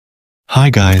Hi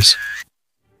guys,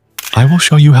 I will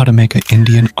show you how to make an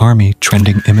Indian Army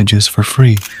trending images for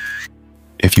free.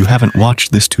 If you haven't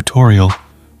watched this tutorial,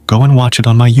 go and watch it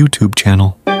on my YouTube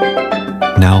channel.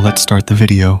 Now let's start the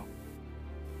video.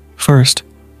 First,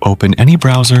 open any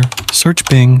browser, search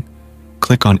Bing,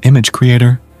 click on Image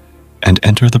Creator, and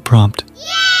enter the prompt.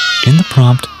 In the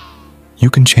prompt, you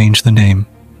can change the name.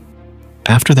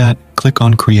 After that, click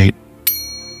on Create.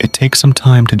 It takes some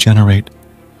time to generate.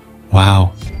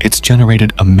 Wow, it's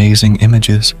generated amazing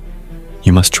images.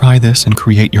 You must try this and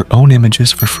create your own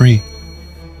images for free.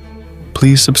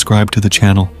 Please subscribe to the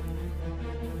channel.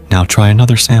 Now try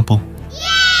another sample.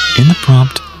 In the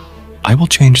prompt, I will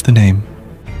change the name.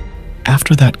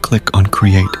 After that, click on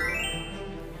Create.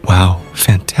 Wow,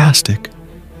 fantastic!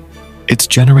 It's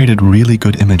generated really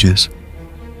good images.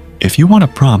 If you want a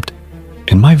prompt,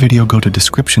 in my video go to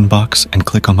description box and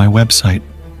click on my website.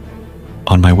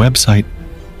 On my website,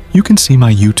 you can see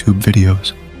my YouTube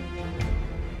videos.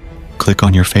 Click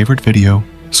on your favorite video,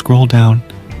 scroll down,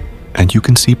 and you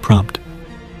can see prompt.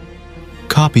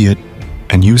 Copy it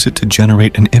and use it to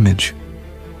generate an image.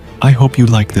 I hope you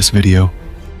like this video.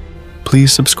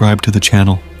 Please subscribe to the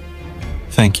channel.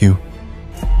 Thank you.